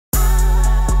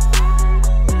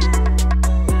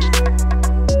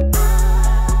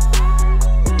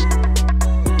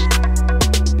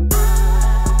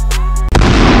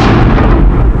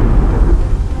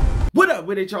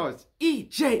it, y'all? It's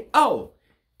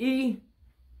E-J-O-E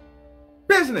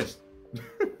Business.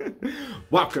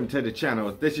 Welcome to the channel.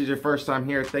 If this is your first time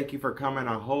here, thank you for coming.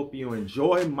 I hope you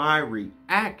enjoy my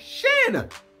reaction.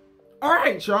 All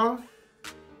right, y'all.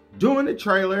 Doing a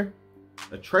trailer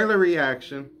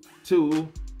reaction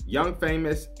to Young,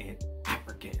 Famous, and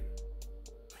African.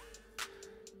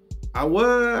 I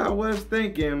was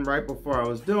thinking right before I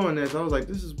was doing this, I was like,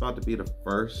 this is about to be the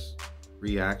first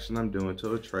reaction I'm doing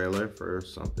to a trailer for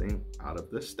something out of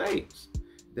the States.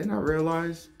 Then I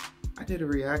realized I did a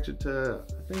reaction to,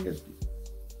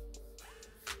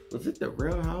 was it the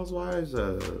Real Housewives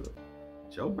of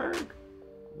Joburg?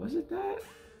 Was it that?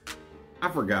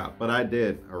 I forgot, but I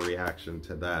did a reaction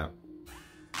to that.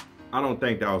 I don't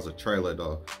think that was a trailer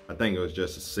though. I think it was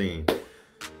just a scene.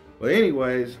 But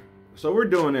anyways, so we're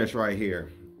doing this right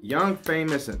here. Young,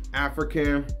 Famous, and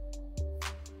African.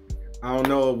 I don't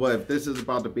know if this is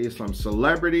about to be some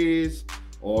celebrities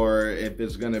or if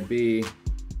it's gonna be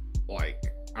like,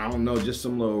 I don't know, just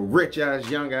some little rich ass,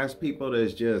 young ass people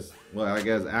that's just, well, I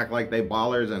guess act like they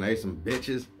ballers and they some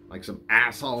bitches, like some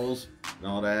assholes and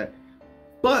all that.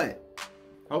 But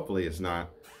hopefully it's not.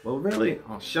 But really,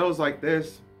 on shows like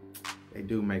this, they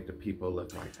do make the people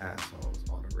look like assholes,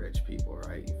 all the rich people,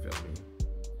 right? You feel me?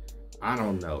 I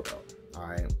don't know though, all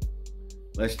right?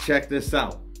 Let's check this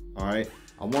out, all right?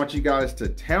 I want you guys to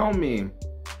tell me,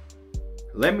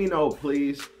 let me know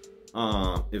please,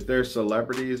 if there's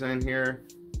celebrities in here,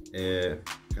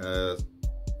 because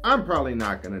I'm probably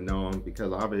not gonna know them,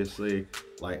 because obviously,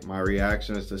 like, my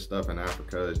reactions to stuff in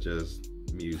Africa is just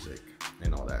music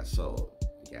and all that, so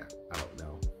yeah, I don't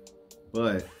know.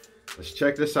 But let's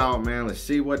check this out, man. Let's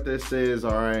see what this is.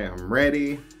 All right, I'm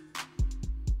ready.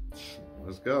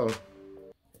 Let's go.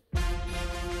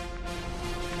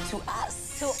 To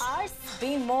us,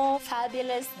 being more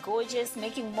fabulous, gorgeous,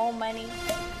 making more money.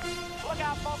 Look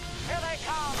out, folks, here they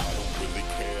come. I don't really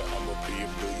care, I'ma be a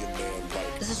billionaire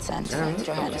like. This is Santa,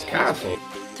 Castle.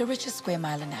 the richest square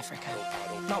mile in Africa.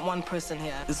 Not one person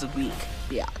here is a weak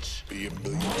biatch. Be a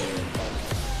billionaire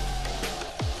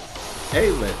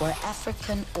A-list. We're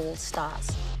African all-stars.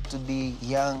 To be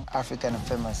young, African, and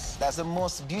famous. That's the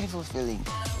most beautiful feeling.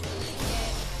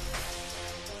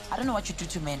 I don't know what you do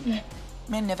to men.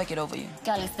 Men never get over you.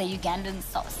 Girl, it's the Ugandan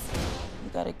sauce.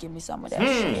 You gotta give me some of that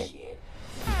shit.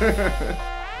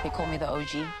 They call me the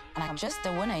OG, and I'm just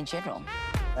a winner in general.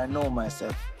 I know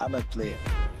myself. I'm a player.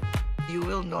 You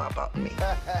will know about me.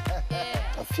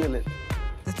 I feel it.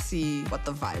 Let's see what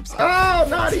the vibes are. Oh,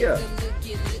 Nadia.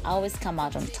 I always come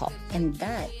out on top, and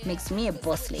that makes me a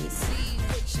boss lady.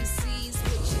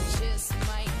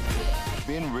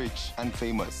 Being rich and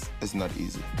famous is not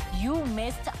easy. You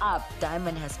messed up.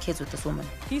 Diamond has kids with this woman.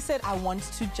 He said, I want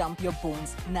to jump your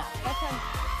bones now.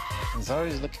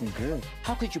 Zari's looking good.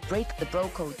 How could you break the bro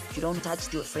code? You don't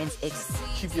touch your friend's ex.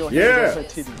 Keep your Yeah. hands off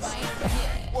her titties.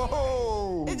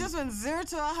 Whoa! It just went 0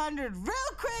 to 100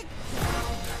 real quick.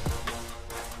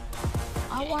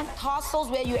 I want castles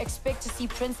where you expect to see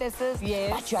princesses.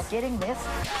 Yes. But you are getting this.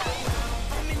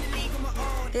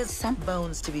 There's some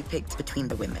bones to be picked between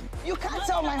the women. You can't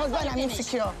tell my husband I'm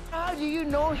insecure. How do you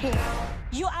know him?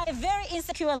 You are a very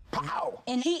insecure,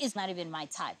 and he is not even my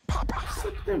type.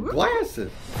 Them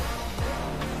glasses.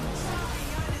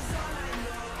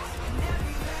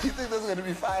 You think this is gonna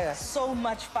be fire? So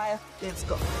much fire. Let's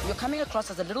go. You're coming across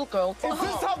as a little girl. Is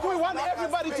this how we want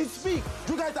everybody to speak?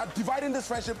 You guys are dividing this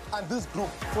friendship and this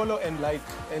group. Follow and like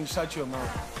and shut your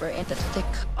mouth. We're in the thick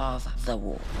of the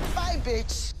war. Bye,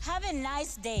 bitch. Have a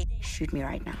nice day. Shoot me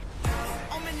right now.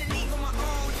 I'm in the league on my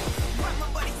own. Rock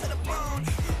my body to the bone.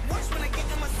 Watch when I get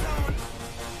in my zone.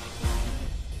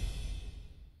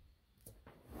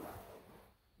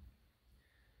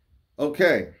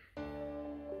 Okay.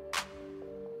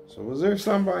 So was there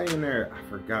somebody in there? I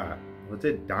forgot. Was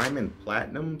it Diamond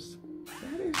Platinums?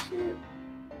 That is shit.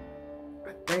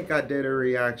 I think I did a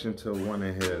reaction to one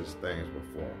of his things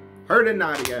before. Heard of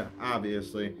Nadia,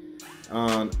 obviously.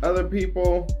 Other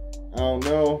people, I don't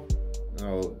know.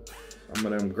 Some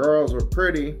of them girls were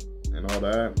pretty and all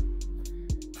that.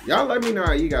 Y'all let me know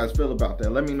how you guys feel about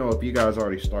that. Let me know if you guys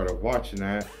already started watching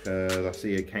that, because I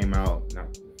see it came out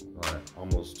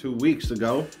almost 2 weeks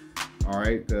ago. All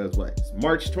right, because what, it's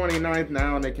March 29th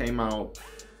now, and it came out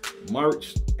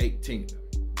March 18th,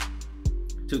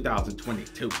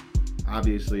 2022.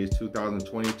 Obviously, it's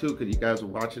 2022 because you guys are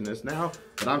watching this now,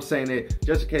 but I'm saying it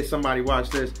just in case somebody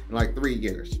watched this in like 3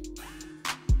 years.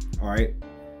 All right.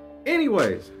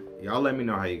 Anyways, y'all let me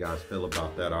know how you guys feel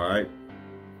about that, all right?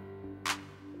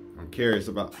 I'm curious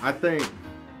about, I think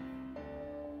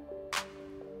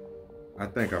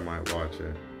I might watch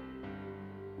it.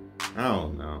 I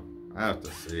don't know. I have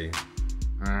to see.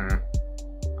 I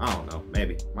don't know.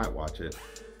 Maybe. Might watch it.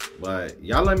 But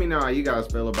y'all let me know how you guys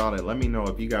feel about it. Let me know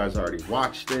if you guys already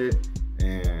watched it.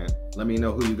 And let me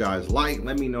know who you guys like.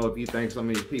 Let me know if you think some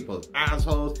of these people are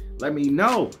assholes. Let me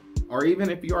know. Or even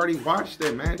if you already watched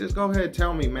it, man, just go ahead and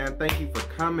tell me, man. Thank you for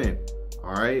coming.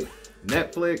 All right.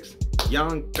 Netflix,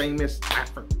 Young Famous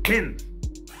Africans.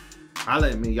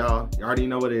 Holla at me, y'all. You already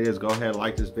know what it is. Go ahead,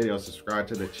 like this video, subscribe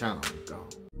to the channel. Go.